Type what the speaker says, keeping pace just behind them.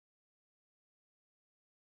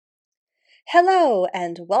Hello,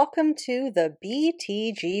 and welcome to the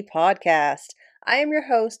BTG podcast. I am your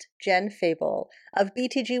host, Jen Fable of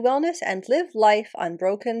BTG Wellness and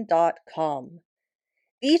LiveLifeUnbroken.com.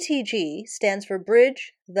 BTG stands for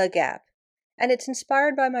Bridge the Gap, and it's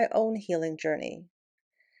inspired by my own healing journey.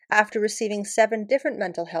 After receiving 7 different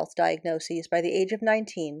mental health diagnoses by the age of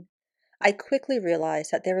 19, I quickly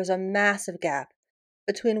realized that there was a massive gap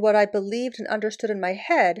between what I believed and understood in my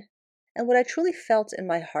head and what I truly felt in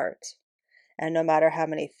my heart. And no matter how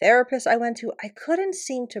many therapists I went to, I couldn't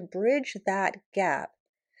seem to bridge that gap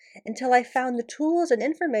until I found the tools and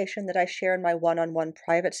information that I share in my one-on-one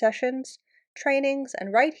private sessions, trainings,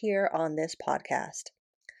 and right here on this podcast.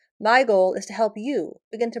 My goal is to help you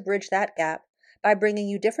begin to bridge that gap by bringing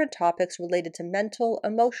you different topics related to mental,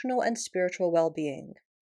 emotional, and spiritual well-being.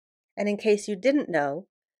 And in case you didn't know,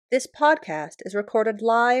 this podcast is recorded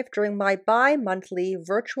live during my bi-monthly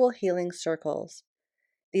virtual healing circles.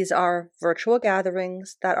 These are virtual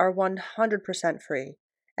gatherings that are 100% free,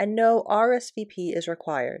 and no RSVP is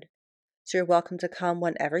required. So you're welcome to come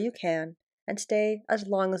whenever you can and stay as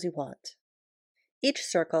long as you want. Each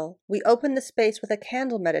circle, we open the space with a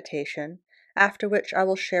candle meditation, after which I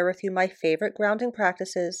will share with you my favorite grounding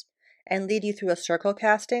practices and lead you through a circle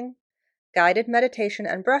casting, guided meditation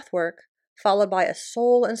and breath work, followed by a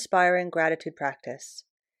soul-inspiring gratitude practice.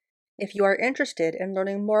 If you are interested in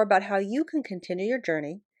learning more about how you can continue your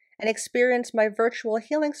journey and experience my virtual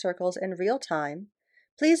healing circles in real time,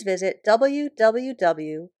 please visit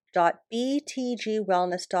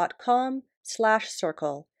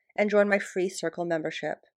www.btgwellness.com/circle and join my free circle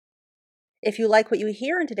membership. If you like what you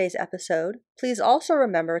hear in today's episode, please also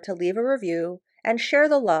remember to leave a review and share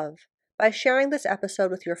the love by sharing this episode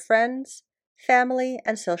with your friends, family,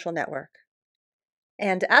 and social network.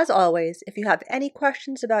 And as always, if you have any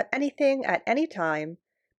questions about anything at any time,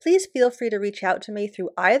 please feel free to reach out to me through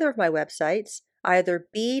either of my websites, either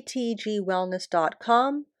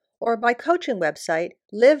btgwellness.com or my coaching website,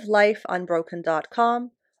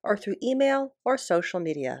 livelifeunbroken.com, or through email or social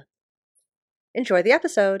media. Enjoy the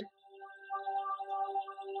episode.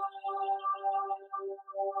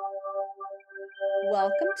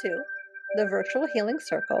 Welcome to the Virtual Healing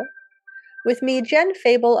Circle with me, Jen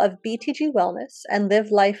Fable of BTG Wellness and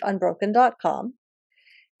livelifeunbroken.com.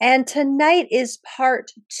 And tonight is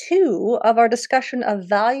part 2 of our discussion of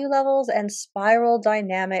value levels and spiral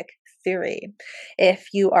dynamic theory. If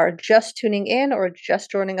you are just tuning in or just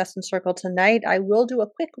joining us in Circle tonight, I will do a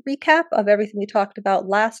quick recap of everything we talked about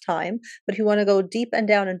last time. But if you want to go deep and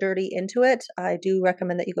down and dirty into it, I do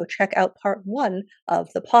recommend that you go check out part 1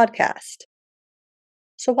 of the podcast.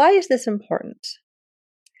 So why is this important?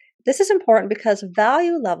 This is important because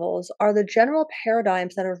value levels are the general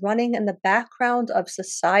paradigms that are running in the background of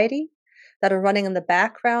society, that are running in the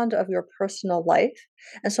background of your personal life.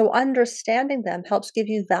 And so understanding them helps give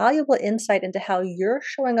you valuable insight into how you're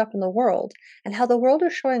showing up in the world and how the world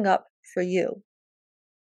is showing up for you.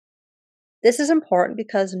 This is important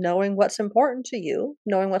because knowing what's important to you,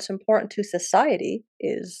 knowing what's important to society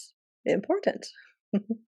is important.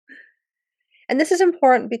 And this is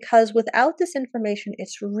important because without this information,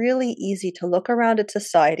 it's really easy to look around at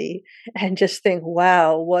society and just think,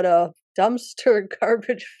 wow, what a dumpster,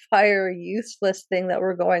 garbage fire, useless thing that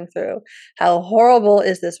we're going through. How horrible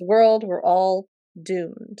is this world? We're all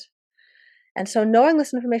doomed. And so knowing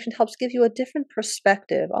this information helps give you a different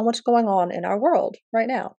perspective on what's going on in our world right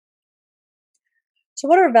now. So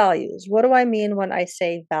what are values? What do I mean when I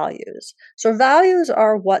say values? So values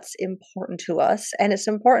are what's important to us, and it's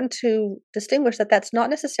important to distinguish that that's not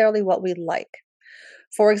necessarily what we like.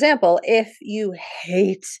 For example, if you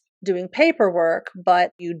hate doing paperwork,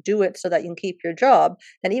 but you do it so that you can keep your job,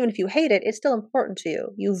 then even if you hate it, it's still important to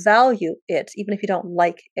you. You value it, even if you don't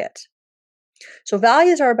like it. So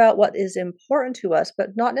values are about what is important to us,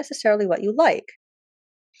 but not necessarily what you like.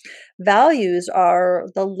 Values are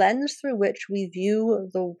the lens through which we view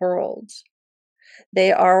the world.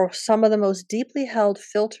 They are some of the most deeply held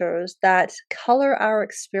filters that color our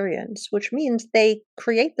experience, which means they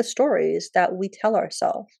create the stories that we tell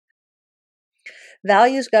ourselves.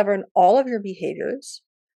 Values govern all of your behaviors.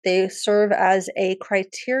 They serve as a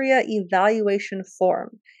criteria evaluation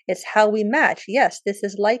form. It's how we match. Yes, this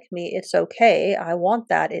is like me. It's okay. I want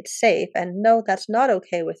that. It's safe. And no, that's not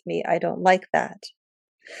okay with me. I don't like that.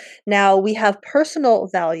 Now, we have personal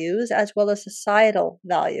values as well as societal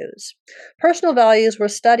values. Personal values were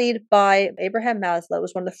studied by Abraham Maslow, who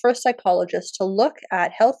was one of the first psychologists to look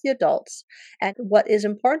at healthy adults and what is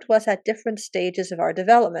important to us at different stages of our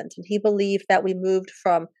development. And he believed that we moved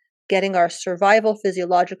from getting our survival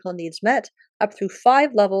physiological needs met, up through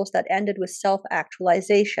 5 levels that ended with self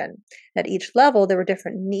actualization. At each level, there were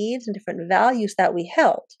different needs and different values that we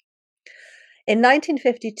held. In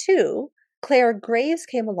 1952, Claire Graves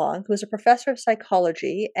came along, who was a professor of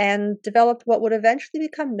psychology, and developed what would eventually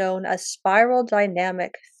become known as spiral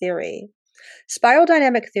dynamic theory. Spiral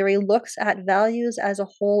dynamic theory looks at values as a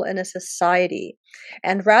whole in a society.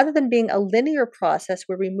 And rather than being a linear process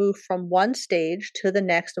where we move from one stage to the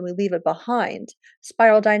next and we leave it behind,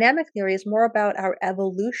 spiral dynamic theory is more about our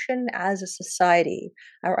evolution as a society,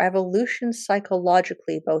 our evolution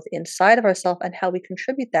psychologically, both inside of ourselves and how we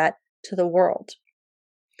contribute that to the world.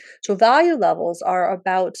 So, value levels are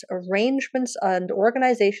about arrangements and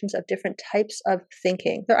organizations of different types of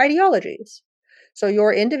thinking. They're ideologies. So,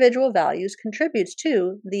 your individual values contributes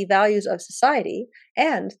to the values of society,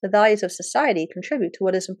 and the values of society contribute to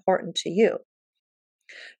what is important to you.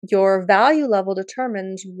 Your value level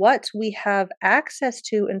determines what we have access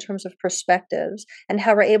to in terms of perspectives and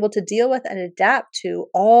how we're able to deal with and adapt to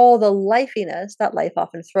all the lifiness that life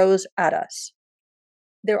often throws at us.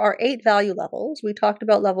 There are 8 value levels. We talked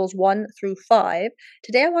about levels 1 through 5.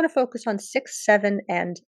 Today I want to focus on 6, 7,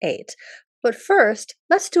 and 8. But first,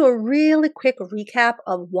 let's do a really quick recap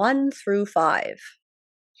of 1 through 5.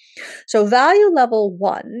 So, value level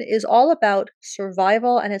 1 is all about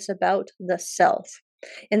survival and it's about the self.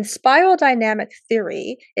 In spiral dynamic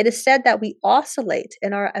theory, it is said that we oscillate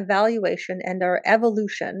in our evaluation and our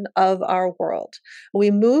evolution of our world. We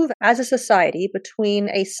move as a society between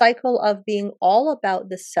a cycle of being all about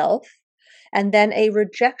the self and then a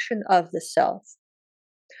rejection of the self.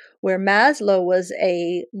 Where Maslow was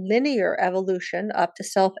a linear evolution up to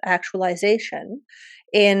self actualization,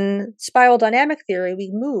 in spiral dynamic theory, we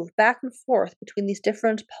move back and forth between these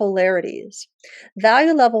different polarities.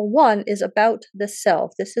 Value level 1 is about the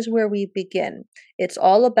self. This is where we begin. It's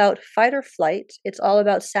all about fight or flight, it's all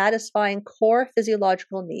about satisfying core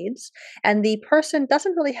physiological needs, and the person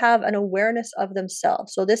doesn't really have an awareness of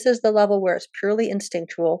themselves. So, this is the level where it's purely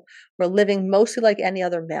instinctual. We're living mostly like any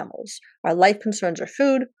other mammals. Our life concerns are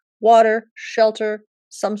food, water, shelter,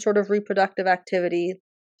 some sort of reproductive activity.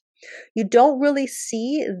 You don't really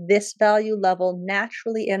see this value level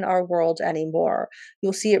naturally in our world anymore.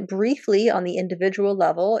 You'll see it briefly on the individual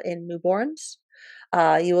level in newborns.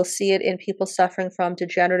 You will see it in people suffering from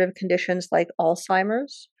degenerative conditions like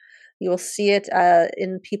Alzheimer's. You will see it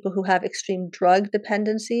in people who have extreme drug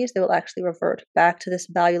dependencies. They will actually revert back to this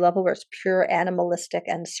value level where it's pure animalistic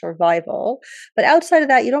and survival. But outside of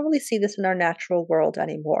that, you don't really see this in our natural world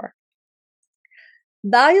anymore.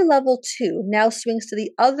 Value level 2 now swings to the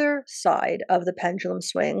other side of the pendulum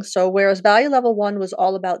swing. So, whereas value level 1 was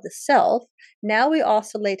all about the self, now we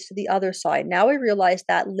oscillate to the other side. Now we realize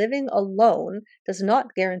that living alone does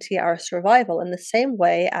not guarantee our survival in the same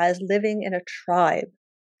way as living in a tribe.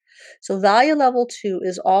 So, value level 2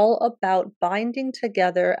 is all about binding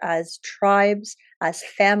together as tribes, as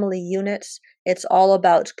family units. It's all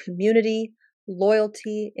about community,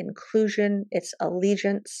 loyalty, inclusion, it's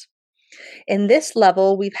allegiance. In this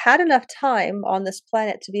level, we've had enough time on this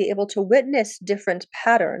planet to be able to witness different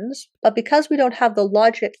patterns, but because we don't have the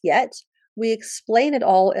logic yet, we explain it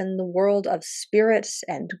all in the world of spirits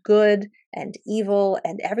and good and evil,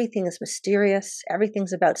 and everything is mysterious.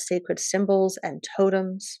 Everything's about sacred symbols and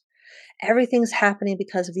totems. Everything's happening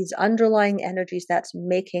because of these underlying energies that's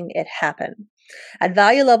making it happen. At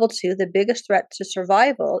value level 2, the biggest threat to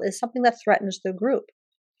survival is something that threatens the group.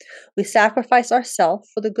 We sacrifice ourselves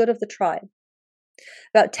for the good of the tribe.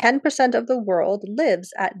 About 10% of the world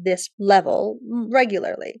lives at this level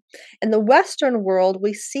regularly. In the Western world,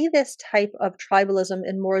 we see this type of tribalism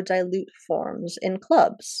in more dilute forms in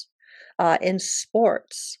clubs, in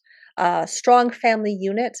sports, strong family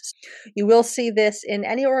units. You will see this in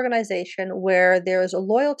any organization where there is a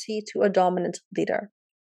loyalty to a dominant leader.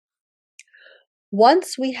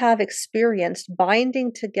 Once we have experienced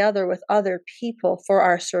binding together with other people for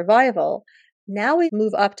our survival, now we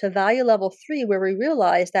move up to value level 3, where we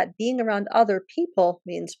realize that being around other people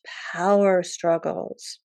means power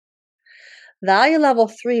struggles. Value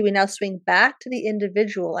level 3, we now swing back to the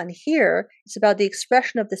individual, and here it's about the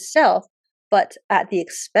expression of the self, but at the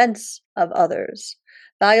expense of others.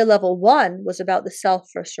 Value level 1 was about the self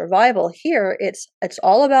for survival. Here it's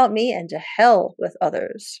all about me and to hell with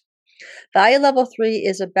others. Value level 3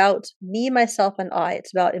 is about me, myself, and I.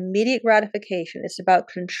 It's about immediate gratification. It's about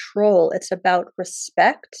control. It's about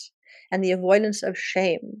respect and the avoidance of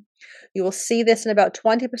shame. You will see this in about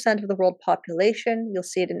 20% of the world population. You'll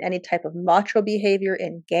see it in any type of macho behavior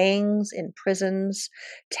in gangs, in prisons.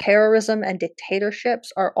 Terrorism and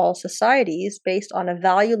dictatorships are all societies based on a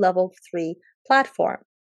value level 3 platform.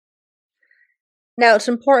 Now, it's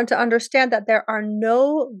important to understand that there are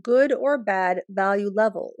no good or bad value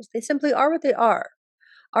levels. They simply are what they are.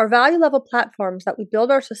 Our value level platforms that we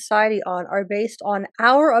build our society on are based on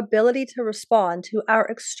our ability to respond to our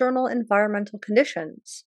external environmental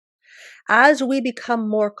conditions. As we become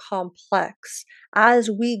more complex, as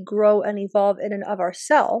we grow and evolve in and of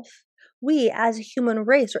ourselves, we as a human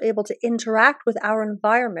race are able to interact with our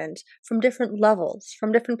environment from different levels,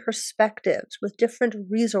 from different perspectives, with different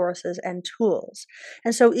resources and tools.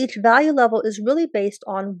 And so each value level is really based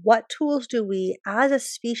on what tools do we as a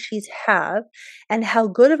species have, and how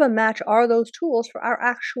good of a match are those tools for our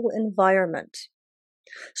actual environment.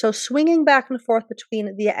 So, swinging back and forth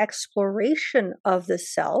between the exploration of the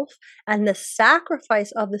self and the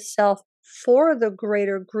sacrifice of the self for the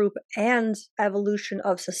greater group and evolution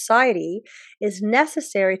of society is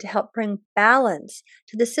necessary to help bring balance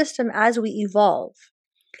to the system as we evolve.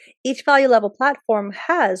 Each value level platform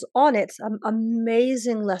has on it some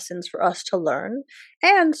amazing lessons for us to learn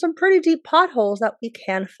and some pretty deep potholes that we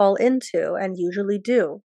can fall into and usually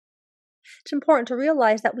do. It's important to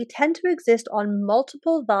realize that we tend to exist on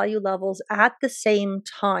multiple value levels at the same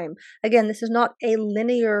time. Again, this is not a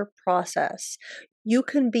linear process. You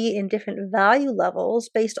can be in different value levels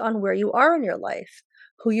based on where you are in your life,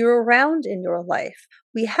 who you're around in your life.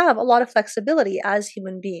 We have a lot of flexibility as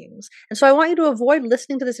human beings. And so I want you to avoid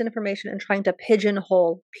listening to this information and trying to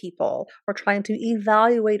pigeonhole people or trying to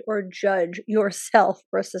evaluate or judge yourself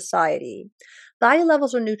or society. Value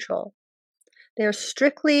levels are neutral. They're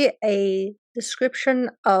strictly a description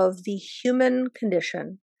of the human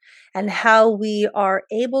condition and how we are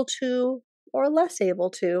able to, or less able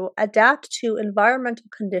to, adapt to environmental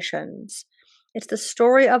conditions. It's the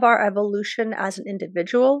story of our evolution as an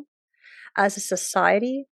individual, as a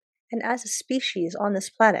society, and as a species on this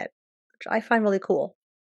planet, which I find really cool.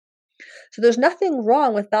 So there's nothing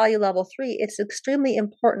wrong with value level 3. It's an extremely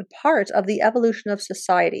important part of the evolution of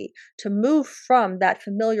society to move from that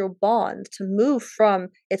familial bond, to move from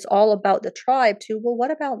it's all about the tribe to, well,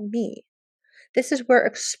 what about me? This is where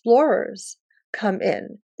explorers come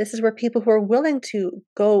in. This is where people who are willing to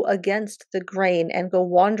go against the grain and go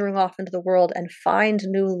wandering off into the world and find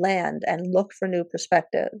new land and look for new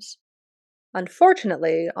perspectives.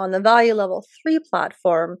 Unfortunately, on the value level 3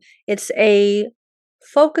 platform, it's a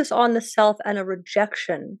focus on the self and a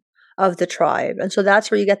rejection of the tribe. And so that's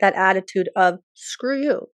where you get that attitude of screw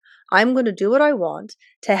you. I'm going to do what I want.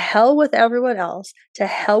 To hell with everyone else. To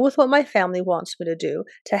hell with what my family wants me to do.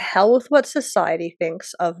 To hell with what society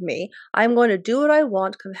thinks of me. I'm going to do what I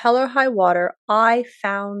want, come hell or high water. I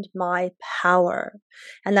found my power.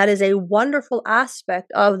 And that is a wonderful aspect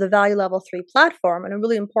of the value level 3 platform and a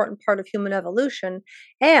really important part of human evolution.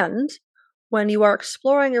 And when you are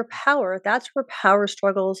exploring your power, that's where power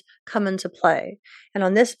struggles come into play. And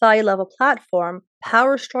on this value level platform,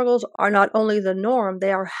 power struggles are not only the norm,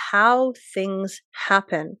 they are how things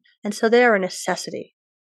happen. And so they are a necessity.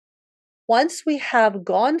 Once we have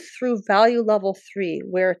gone through value level 3,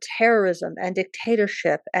 where terrorism and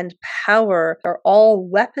dictatorship and power are all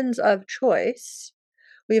weapons of choice,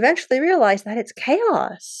 we eventually realize that it's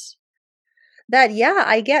chaos. That, yeah,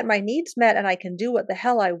 I get my needs met and I can do what the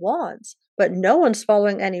hell I want, but no one's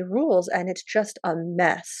following any rules and it's just a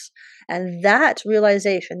mess. And that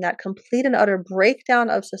realization, that complete and utter breakdown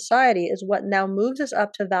of society is what now moves us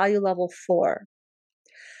up to value level 4.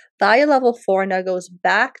 Value level 4 now goes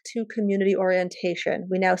back to community orientation.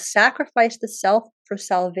 We now sacrifice the self for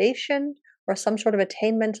salvation or some sort of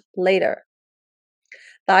attainment later.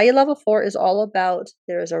 Value level 4 is all about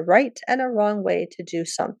there is a right and a wrong way to do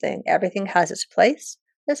something. Everything has its place.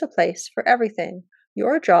 There's a place for everything.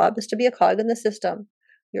 Your job is to be a cog in the system.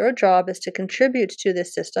 Your job is to contribute to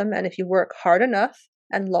this system, and if you work hard enough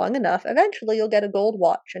and long enough, eventually you'll get a gold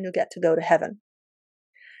watch and you'll get to go to heaven.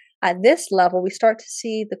 At this level, we start to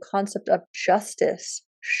see the concept of justice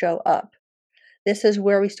show up. This is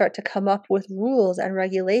where we start to come up with rules and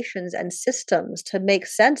regulations and systems to make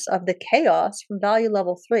sense of the chaos from value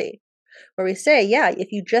level 3, where we say, yeah,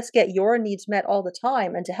 if you just get your needs met all the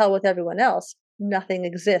time and to hell with everyone else, nothing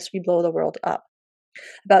exists. We blow the world up.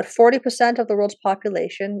 About 40% of the world's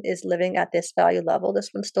population is living at this value level. This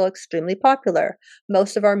one's still extremely popular.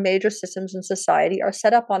 Most of our major systems in society are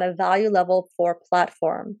set up on a value level 4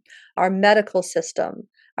 platform. Our medical system,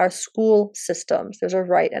 our school systems, there's a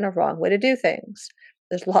right and a wrong way to do things.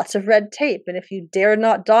 There's lots of red tape, and if you dare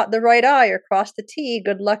not dot the right I or cross the T,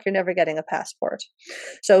 good luck, you're never getting a passport.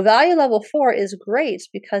 So value level 4 is great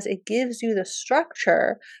because it gives you the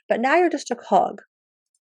structure, but now you're just a cog.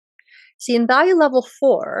 See, in value level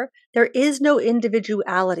 4, there is no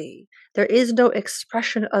individuality. There is no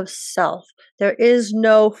expression of self. There is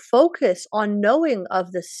no focus on knowing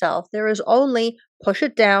of the self. There is only push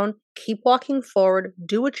it down, keep walking forward,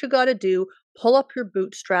 do what you got to do, pull up your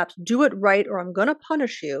bootstraps, do it right, or I'm going to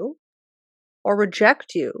punish you, or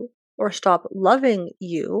reject you, or stop loving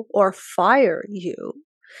you, or fire you.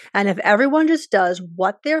 And if everyone just does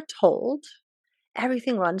what they're told,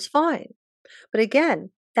 everything runs fine. But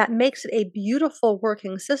again, that makes it a beautiful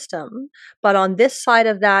working system. But on this side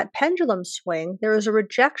of that pendulum swing, there is a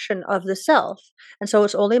rejection of the self. And so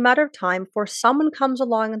it's only a matter of time before someone comes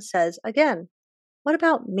along and says, again, what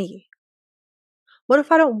about me? What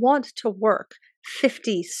if I don't want to work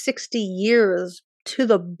 50, 60 years to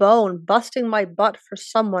the bone, busting my butt for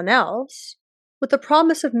someone else with the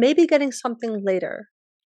promise of maybe getting something later?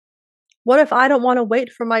 What if I don't want to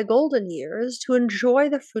wait for my golden years to enjoy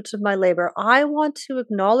the fruits of my labor? I want to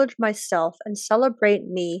acknowledge myself and celebrate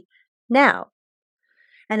me now.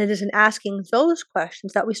 And it is in asking those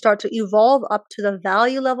questions that we start to evolve up to the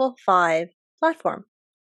value level 5 platform.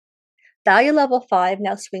 Value level 5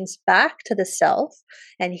 now swings back to the self.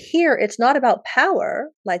 And here it's not about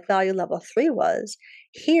power like value level 3 was.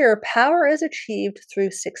 Here, power is achieved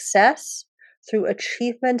through success, through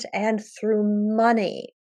achievement, and through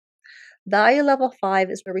money. Value level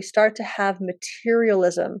 5 is where we start to have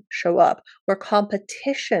materialism show up, where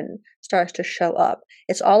competition starts to show up.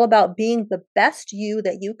 It's all about being the best you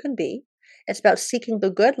that you can be. It's about seeking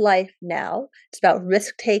the good life now. It's about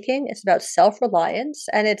risk taking. It's about self reliance.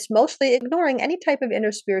 And it's mostly ignoring any type of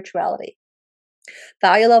inner spirituality.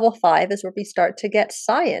 Value level 5 is where we start to get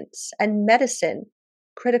science and medicine.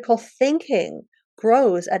 Critical thinking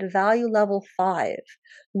grows at value level 5.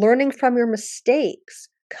 Learning from your mistakes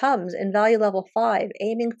comes in value level 5,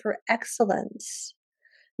 aiming for excellence,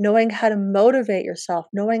 knowing how to motivate yourself,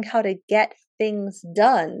 knowing how to get things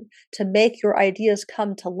done to make your ideas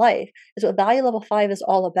come to life is what value level 5 is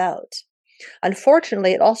all about.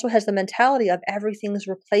 Unfortunately, it also has the mentality of everything's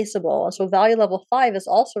replaceable. And so value level 5 is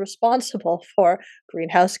also responsible for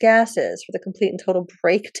greenhouse gases, for the complete and total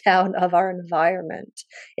breakdown of our environment.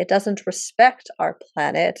 It doesn't respect our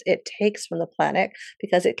planet. It takes from the planet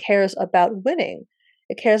because it cares about winning.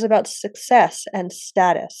 It cares about success and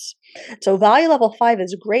status. So value level 5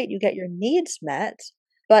 is great. You get your needs met,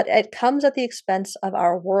 but it comes at the expense of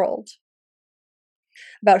our world.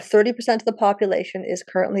 About 30% of the population is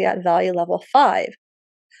currently at value level 5.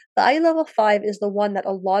 Value level 5 is the one that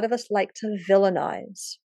a lot of us like to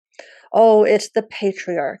villainize. Oh, it's the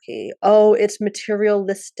patriarchy. Oh, it's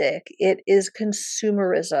materialistic. It is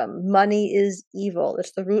consumerism. Money is evil.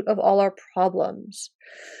 It's the root of all our problems.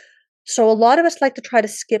 So a lot of us like to try to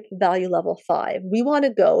skip value level 5. We want to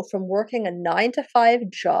go from working a 9 to 5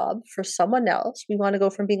 job for someone else. We want to go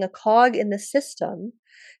from being a cog in the system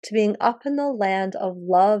to being up in the land of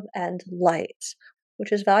love and light,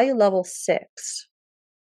 which is value level 6.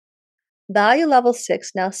 Value level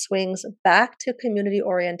 6 now swings back to community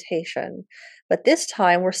orientation, but this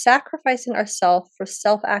time we're sacrificing ourselves for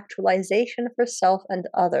self-actualization for self and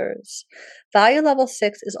others. Value level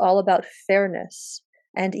 6 is all about fairness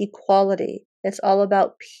and equality. It's all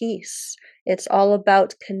about peace. It's all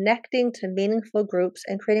about connecting to meaningful groups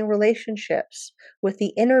and creating relationships with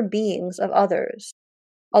the inner beings of others.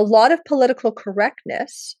 A lot of political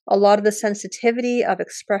correctness, a lot of the sensitivity of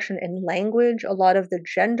expression in language, a lot of the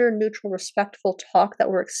gender neutral, respectful talk that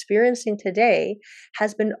we're experiencing today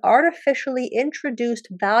has been artificially introduced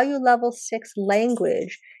value level 6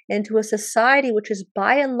 language into a society which is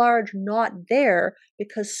by and large not there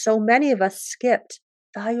because so many of us skipped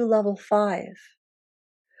value level 5.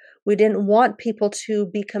 We didn't want people to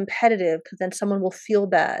be competitive because then someone will feel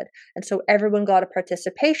bad. And so everyone got a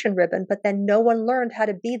participation ribbon, but then no one learned how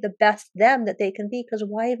to be the best them that they can be because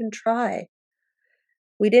why even try?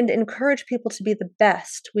 We didn't encourage people to be the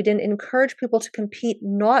best. We didn't encourage people to compete,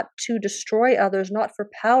 not to destroy others, not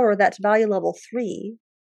for power. That's value level 3.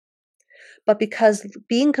 But because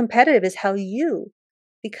being competitive is how you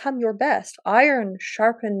become your best. Iron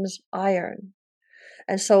sharpens iron.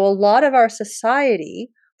 And so a lot of our society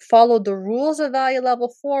followed the rules of value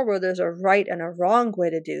level 4 where there's a right and a wrong way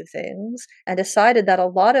to do things and decided that a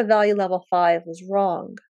lot of value level 5 was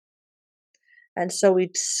wrong. And so we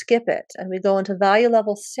skip it and we go into value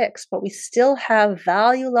level 6, but we still have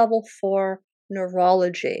value level 4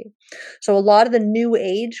 neurology. So a lot of the new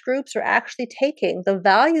age groups are actually taking the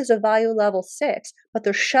values of value level 6, but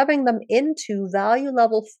they're shoving them into value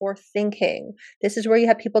level 4 thinking. This is where you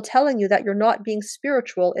have people telling you that you're not being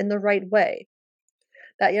spiritual in the right way.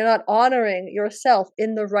 that you're not honoring yourself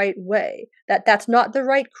in the right way, that that's not the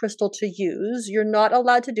right crystal to use. You're not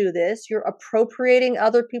allowed to do this. You're appropriating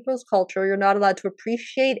other people's culture. You're not allowed to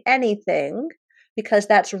appreciate anything because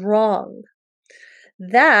that's wrong.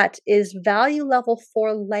 That is value level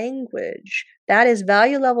 4 language. That is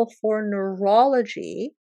value level 4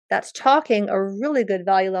 neurology. That's talking a really good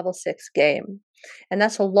value level 6 game. And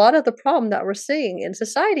that's a lot of the problem that we're seeing in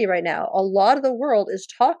society right now. A lot of the world is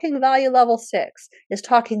talking value level 6, is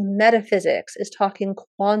talking metaphysics, is talking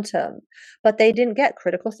quantum, but they didn't get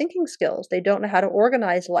critical thinking skills. They don't know how to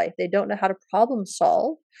organize life. They don't know how to problem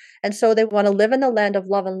solve. And so they want to live in the land of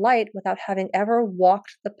love and light without having ever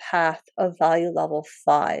walked the path of value level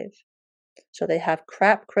 5. So they have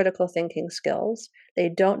crap critical thinking skills. They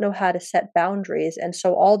don't know how to set boundaries. And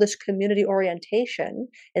so all this community orientation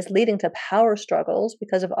is leading to power struggles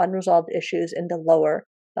because of unresolved issues in the lower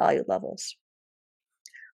value levels.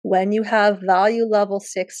 When you have value level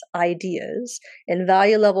 6 ideas in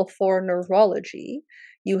value level 4 neurology,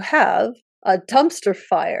 you have a dumpster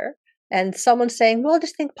fire and someone saying, well,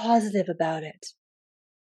 just think positive about it.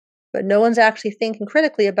 But no one's actually thinking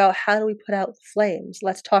critically about how do we put out the flames?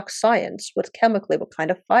 Let's talk science. What's chemically? What kind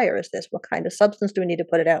of fire is this? What kind of substance do we need to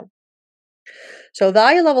put it out? So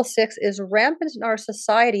value level 6 is rampant in our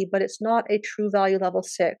society, but it's not a true value level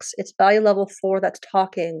 6. It's value level 4 that's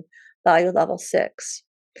talking value level 6.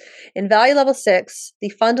 In value level 6, the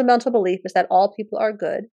fundamental belief is that all people are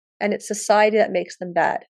good, and it's society that makes them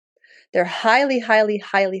bad. They're highly, highly,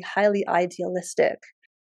 highly, highly idealistic.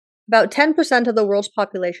 About 10% of the world's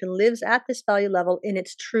population lives at this value level in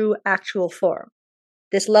its true actual form.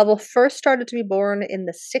 This level first started to be born in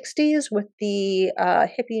the 60s with the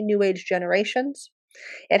hippie New Age generations.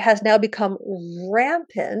 It has now become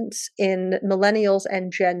rampant in millennials and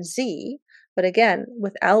Gen Z, but again,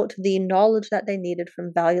 without the knowledge that they needed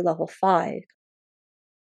from value level 5.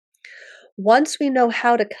 Once we know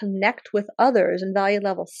how to connect with others in value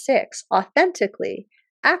level 6 authentically,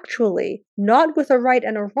 actually, not with a right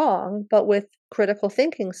and a wrong, but with critical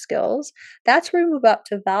thinking skills, that's where we move up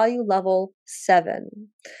to value level 7.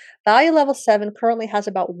 Value level 7 currently has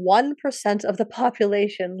about 1% of the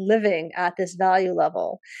population living at this value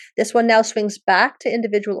level. This one now swings back to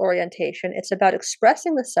individual orientation. It's about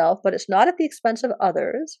expressing the self, but it's not at the expense of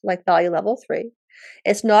others, like value level 3.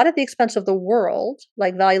 It's not at the expense of the world,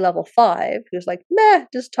 like value level 5, who's like, meh,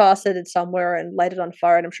 just toss it in somewhere and light it on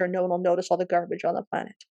fire, and I'm sure no one will notice all the garbage on the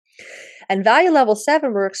planet. And value level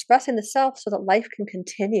 7, we're expressing the self so that life can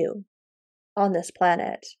continue on this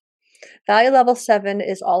planet. Value level 7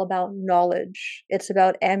 is all about knowledge. It's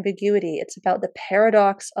about ambiguity. It's about the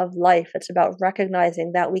paradox of life. It's about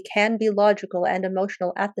recognizing that we can be logical and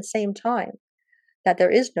emotional at the same time, that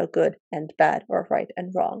there is no good and bad or right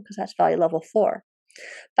and wrong, because that's value level 4.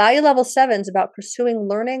 Value level 7 is about pursuing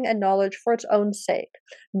learning and knowledge for its own sake,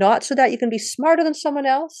 not so that you can be smarter than someone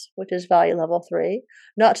else, which is value level 3,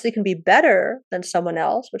 not so you can be better than someone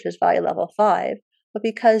else, which is value level 5, but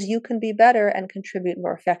because you can be better and contribute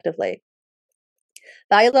more effectively.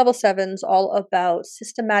 Value level 7 is all about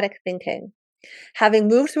systematic thinking. Having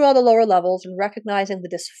moved through all the lower levels and recognizing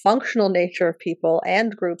the dysfunctional nature of people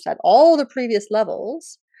and groups at all the previous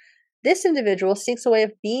levels, this individual seeks a way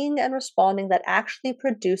of being and responding that actually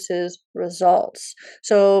produces results.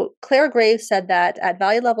 So Claire Graves said that at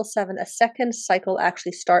value level 7, a second cycle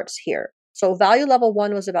actually starts here. So value level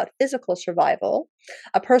 1 was about physical survival.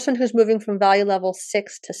 A person who's moving from value level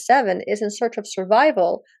 6 to 7 is in search of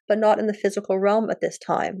survival, but not in the physical realm at this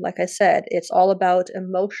time. Like I said, it's all about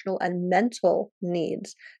emotional and mental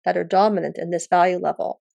needs that are dominant in this value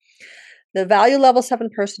level. The value level 7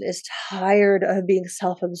 person is tired of being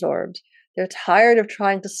self-absorbed. They're tired of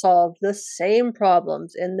trying to solve the same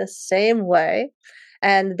problems in the same way,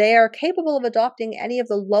 and they are capable of adopting any of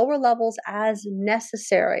the lower levels as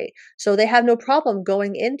necessary. So they have no problem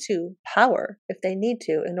going into power if they need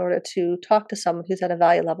to in order to talk to someone who's at a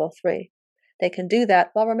value level 3. They can do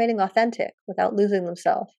that while remaining authentic without losing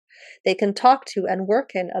themselves. They can talk to and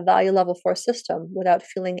work in a value level 4 system without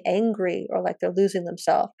feeling angry or like they're losing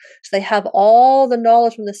themselves. So they have all the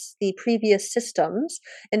knowledge from the previous systems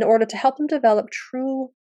in order to help them develop true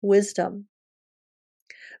wisdom.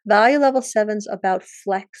 Value level 7 is about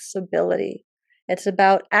flexibility. It's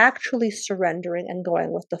about actually surrendering and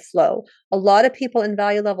going with the flow. A lot of people in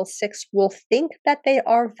value level 6 will think that they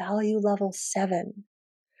are value level 7.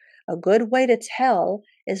 A good way to tell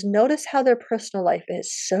is notice how their personal life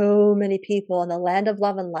is. So many people in the land of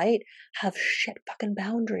love and light have shit fucking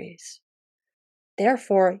boundaries.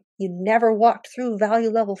 Therefore, you never walked through value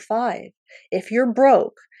level 5. If you're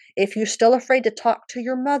broke, if you're still afraid to talk to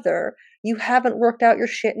your mother, you haven't worked out your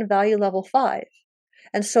shit in value level 5.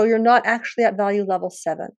 And so you're not actually at value level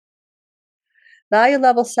 7. Value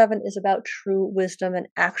level 7 is about true wisdom and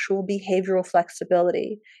actual behavioral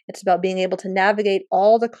flexibility. It's about being able to navigate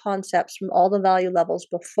all the concepts from all the value levels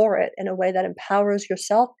before it in a way that empowers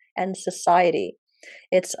yourself and society.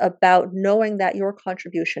 It's about knowing that your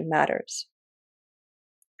contribution matters.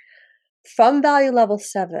 From value level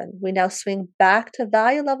 7, we now swing back to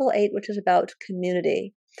value level 8, which is about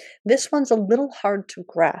community. This one's a little hard to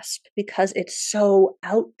grasp because it's so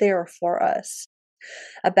out there for us.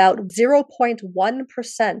 About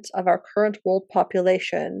 0.1% of our current world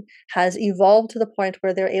population has evolved to the point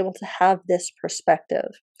where they're able to have this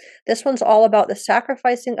perspective. This one's all about the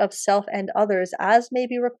sacrificing of self and others as may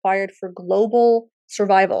be required for global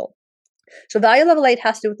survival. So, value level 8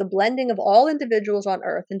 has to do with the blending of all individuals on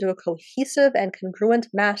Earth into a cohesive and congruent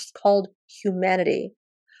mass called humanity,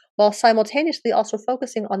 while simultaneously also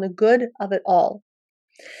focusing on the good of it all.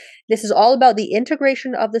 This is all about the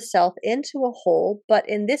integration of the self into a whole, but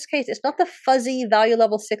in this case, it's not the fuzzy value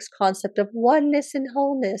level 6 concept of oneness and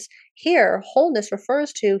wholeness. Here, wholeness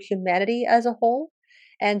refers to humanity as a whole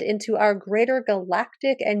and into our greater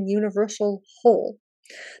galactic and universal whole.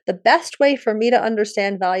 The best way for me to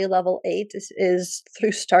understand value level 8 is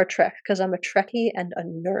through Star Trek, because I'm a Trekkie and a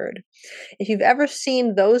nerd. If you've ever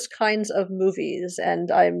seen those kinds of movies,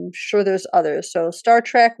 and I'm sure there's others, so Star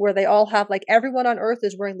Trek, where they all have, like, everyone on Earth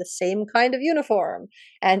is wearing the same kind of uniform,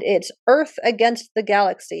 and it's Earth against the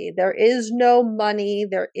galaxy. There is no money,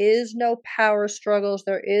 there is no power struggles,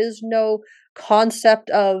 there is no concept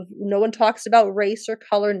of, no one talks about race or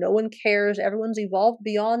color, no one cares, everyone's evolved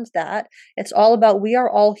beyond that. It's all about we are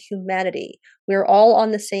all humanity. We're all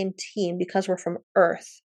on the same team because we're from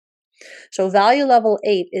Earth. So value level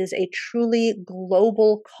 8 is a truly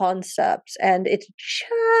global concept, and it's just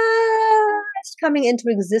coming into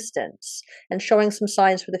existence and showing some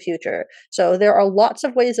signs for the future. So there are lots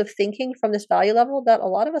of ways of thinking from this value level that a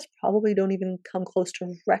lot of us probably don't even come close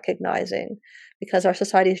to recognizing because our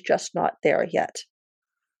society is just not there yet.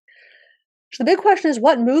 So the big question is,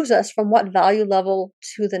 what moves us from what value level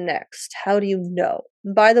to the next? How do you know?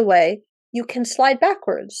 And by the way, you can slide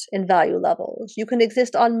backwards in value levels. You can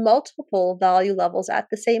exist on multiple value levels at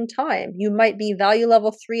the same time. You might be value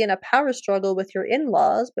level 3 in a power struggle with your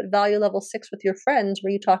in-laws, but value level 6 with your friends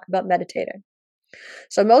where you talk about meditating.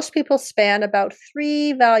 So most people span about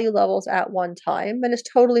 3 value levels at one time, and it's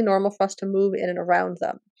totally normal for us to move in and around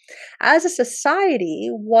them. As a society,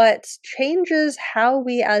 what changes how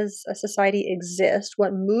we as a society exist,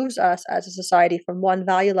 what moves us as a society from one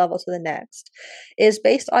value level to the next, is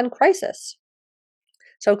based on crisis.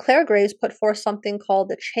 So Claire Graves put forth something called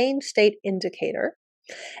the change state indicator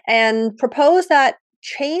and proposed that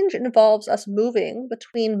change involves us moving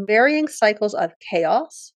between varying cycles of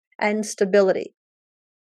chaos and stability.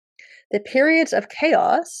 The periods of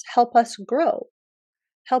chaos help us grow,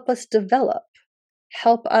 help us develop,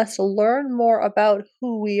 help us learn more about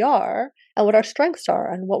who we are and what our strengths are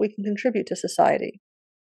and what we can contribute to society.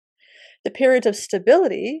 The periods of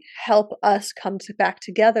stability help us back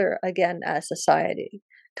together again as society,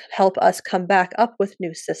 help us come back up with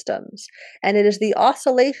new systems. And it is the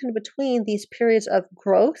oscillation between these periods of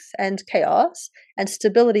growth and chaos and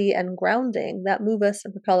stability and grounding that move us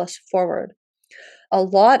and propel us forward. A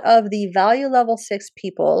lot of the value level 6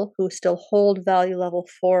 people who still hold value level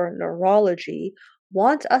 4 neurology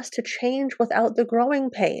want us to change without the growing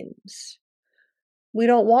pains. We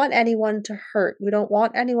don't want anyone to hurt. We don't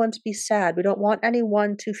want anyone to be sad. We don't want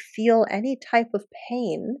anyone to feel any type of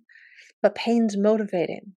pain, but pain's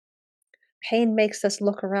motivating. Pain makes us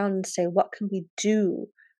look around and say, what can we do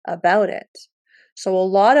about it? So a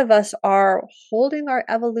lot of us are holding our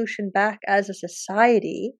evolution back as a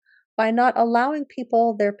society by not allowing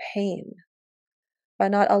people their pain, by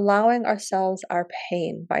not allowing ourselves our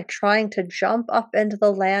pain, by trying to jump up into the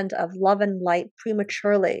land of love and light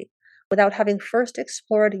prematurely without having first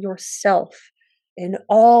explored yourself in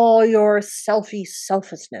all your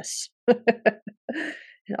selfishness,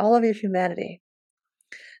 in all of your humanity.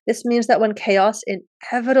 This means that when chaos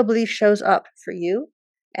inevitably shows up for you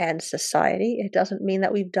and society, it doesn't mean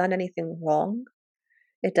that we've done anything wrong.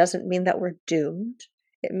 It doesn't mean that we're doomed.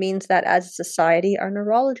 It means that as a society, our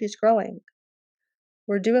neurology is growing.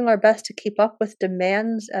 We're doing our best to keep up with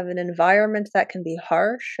demands of an environment that can be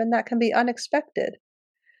harsh and that can be unexpected.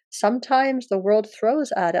 Sometimes the world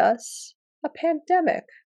throws at us a pandemic,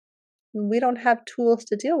 and we don't have tools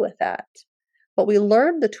to deal with that. But we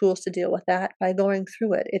learn the tools to deal with that by going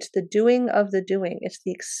through it. It's the doing of the doing. It's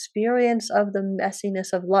the experience of the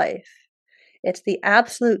messiness of life. It's the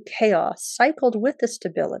absolute chaos cycled with the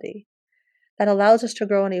stability that allows us to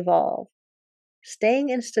grow and evolve. Staying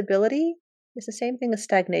in stability is the same thing as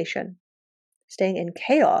stagnation. Staying in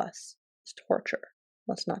chaos is torture.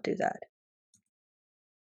 Let's not do that.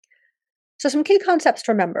 So, some key concepts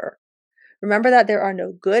to remember. Remember that there are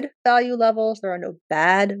no good value levels, there are no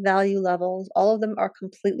bad value levels. All of them are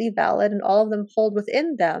completely valid, and all of them hold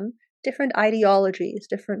within them different ideologies,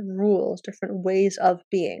 different rules, different ways of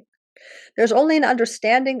being. There's only an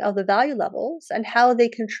understanding of the value levels and how they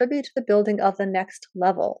contribute to the building of the next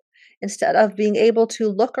level, instead of being able to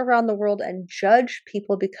look around the world and judge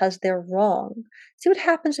people because they're wrong. See what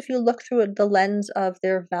happens if you look through the lens of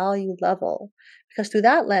their value level. Because through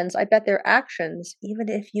that lens, I bet their actions, even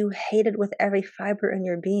if you hate it with every fiber in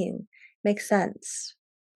your being, make sense.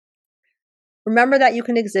 Remember that you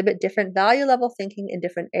can exhibit different value level thinking in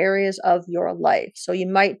different areas of your life. So you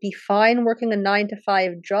might be fine working a 9 to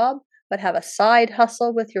 5 job, but have a side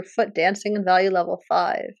hustle with your foot dancing in value level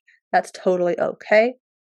 5. That's totally okay.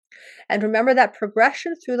 And remember that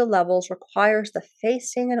progression through the levels requires the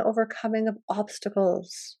facing and overcoming of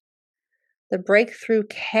obstacles. The breakthrough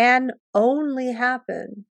can only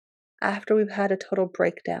happen after we've had a total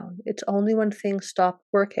breakdown. It's only when things stop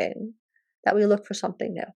working that we look for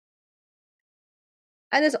something new.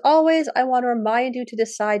 And as always, I want to remind you to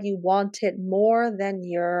decide you want it more than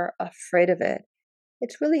you're afraid of it.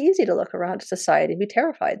 It's really easy to look around society and be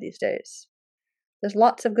terrified these days. There's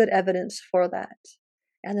lots of good evidence for that.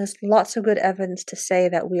 And there's lots of good evidence to say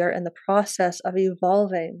that we are in the process of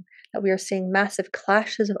evolving, that we are seeing massive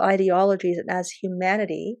clashes of ideologies, and as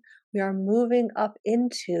humanity, we are moving up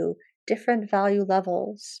into different value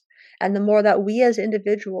levels. And the more that we as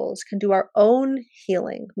individuals can do our own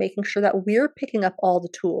healing, making sure that we're picking up all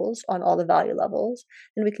the tools on all the value levels,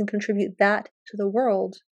 then we can contribute that to the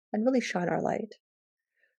world and really shine our light.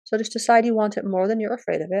 So just decide you want it more than you're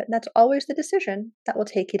afraid of it, and that's always the decision that will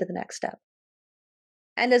take you to the next step.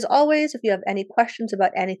 And as always, if you have any questions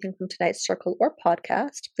about anything from tonight's circle or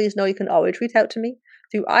podcast, please know you can always reach out to me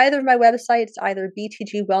through either of my websites, either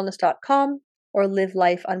btgwellness.com or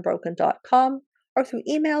livelifeunbroken.com, or through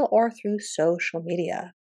email or through social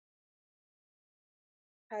media.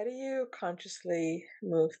 How do you consciously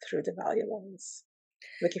move through the value levels?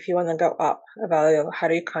 Like if you want to go up a value level, how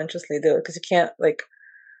do you consciously do it? Because you can't, like,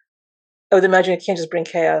 I would imagine you can't just bring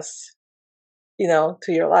chaos, to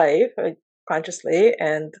your life, like, consciously.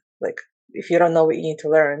 And like, if you don't know what you need to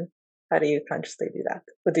learn, how do you consciously do that?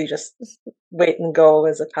 Or do you just wait and go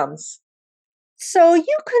as it comes? So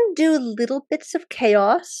you can do little bits of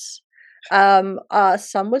chaos. Some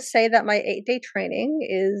would say that my 8-day training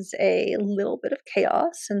is a little bit of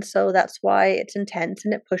chaos, and so that's why it's intense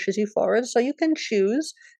and it pushes you forward. So you can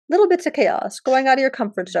choose little bits of chaos. Going out of your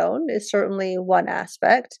comfort zone is certainly one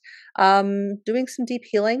aspect. Doing some deep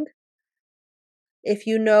healing. If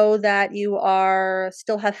you know that you are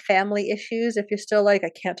still have family issues, if you're still like,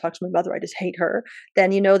 I can't talk to my mother, I just hate her,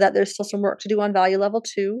 then you know that there's still some work to do on value level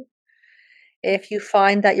 2. If you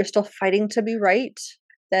find that you're still fighting to be right,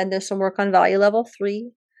 then there's some work on value level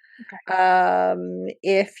 3. Okay.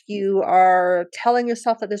 If you are telling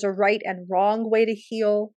yourself that there's a right and wrong way to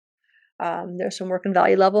heal, there's some work in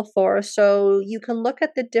value level 4. So you can look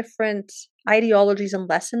at the different ideologies and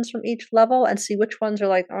lessons from each level and see which ones are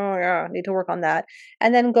like, oh yeah, I need to work on that.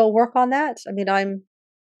 And then go work on that. I mean, I'm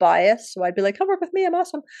biased, so I'd be like, come work with me, I'm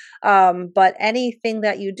awesome. But anything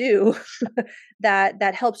that you do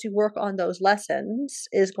that helps you work on those lessons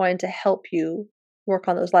is going to help you work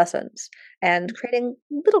on those lessons, and creating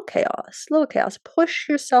little chaos. Push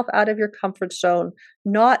yourself out of your comfort zone,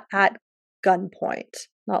 not at gunpoint,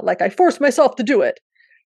 not like I forced myself to do it,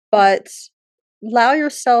 but allow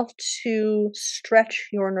yourself to stretch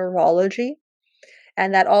your neurology.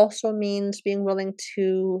 And that also means being willing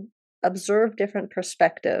to observe different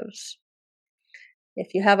perspectives.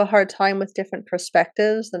 If you have a hard time with different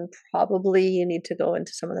perspectives, then probably you need to go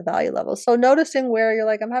into some of the value levels. So noticing where you're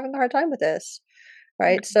like, I'm having a hard time with this,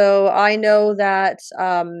 right? So I know that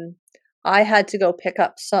I had to go pick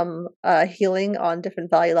up some healing on different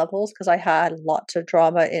value levels because I had lots of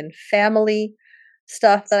drama in family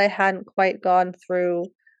stuff that I hadn't quite gone through.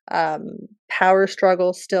 Um, Power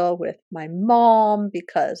struggle still with my mom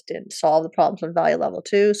because didn't solve the problems on value level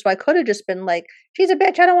 2. So I could have just been like, she's a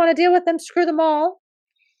bitch. I don't want to deal with them. Screw them all.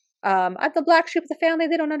 I'm the black sheep of the family.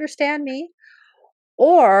 They don't understand me.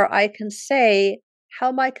 Or I can say, how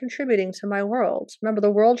am I contributing to my world? Remember,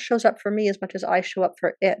 the world shows up for me as much as I show up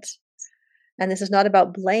for it. And this is not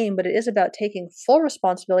about blame, but it is about taking full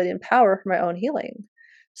responsibility and power for my own healing.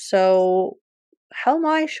 So, how am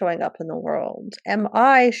I showing up in the world? Am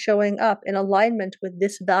I showing up in alignment with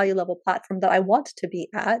this value level platform that I want to be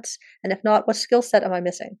at? And if not, what skill set am I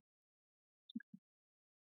missing?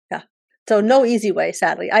 Yeah. So no easy way,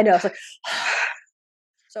 sadly. I know. It's like,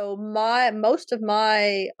 so most of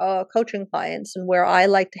my coaching clients and where I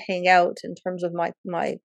like to hang out in terms of my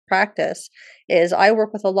practice is I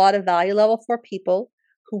work with a lot of value level 4 people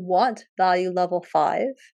who want value level 5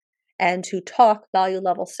 and to talk value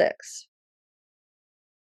level 6,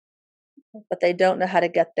 but they don't know how to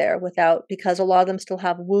get there without, because a lot of them still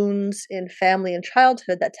have wounds in family and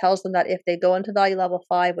childhood that tells them that if they go into value level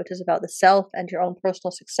 5, which is about the self and your own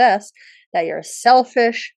personal success, that you're a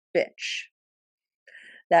selfish bitch,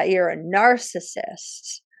 that you're a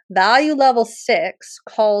narcissist. Value level 6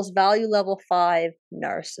 calls value level 5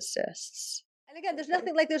 narcissists. And again, there's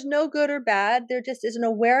nothing like there's no good or bad. There just is an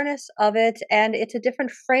awareness of it. And it's a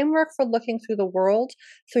different framework for looking through the world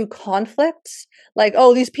through conflicts. Like,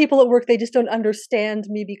 oh, these people at work, they just don't understand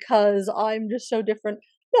me because I'm just so different.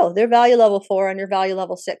 No, they're value level 4 and you're value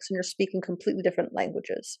level 6, and you're speaking completely different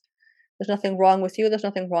languages. There's nothing wrong with you. There's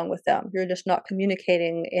nothing wrong with them. You're just not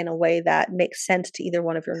communicating in a way that makes sense to either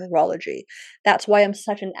one of your neurology. That's why I'm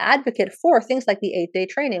such an advocate for things like the 8-day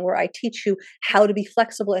training, where I teach you how to be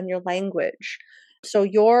flexible in your language. So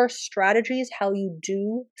your strategies, how you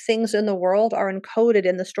do things in the world, are encoded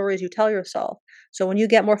in the stories you tell yourself. So when you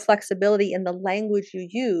get more flexibility in the language you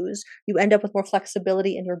use, you end up with more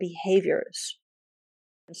flexibility in your behaviors.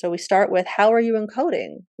 So we start with, how are you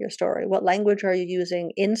encoding your story? What language are you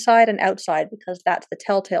using inside and outside? Because that's the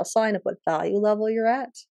telltale sign of what value level you're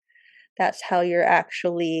at. That's how you're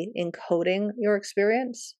actually encoding your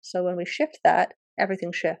experience. So when we shift that,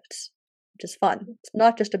 everything shifts, which is fun. It's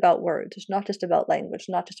not just about words. It's not just about language,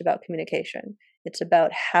 not just about communication. It's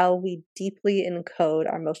about how we deeply encode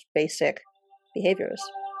our most basic behaviors.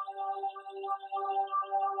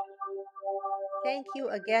 Thank you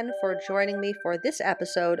again for joining me for this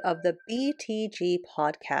episode of the BTG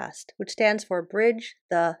podcast, which stands for Bridge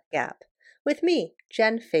the Gap, with me,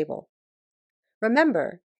 Jen Fable.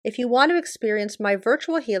 Remember, if you want to experience my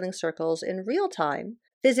virtual healing circles in real time,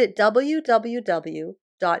 visit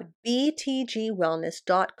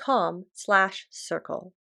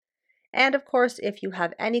www.btgwellness.com/circle. And of course, if you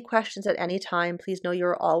have any questions at any time, please know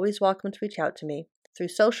you're always welcome to reach out to me through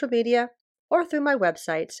social media or through my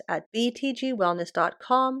websites at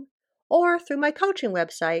btgwellness.com or through my coaching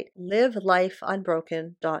website,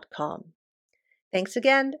 livelifeunbroken.com. Thanks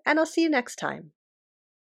again, and I'll see you next time.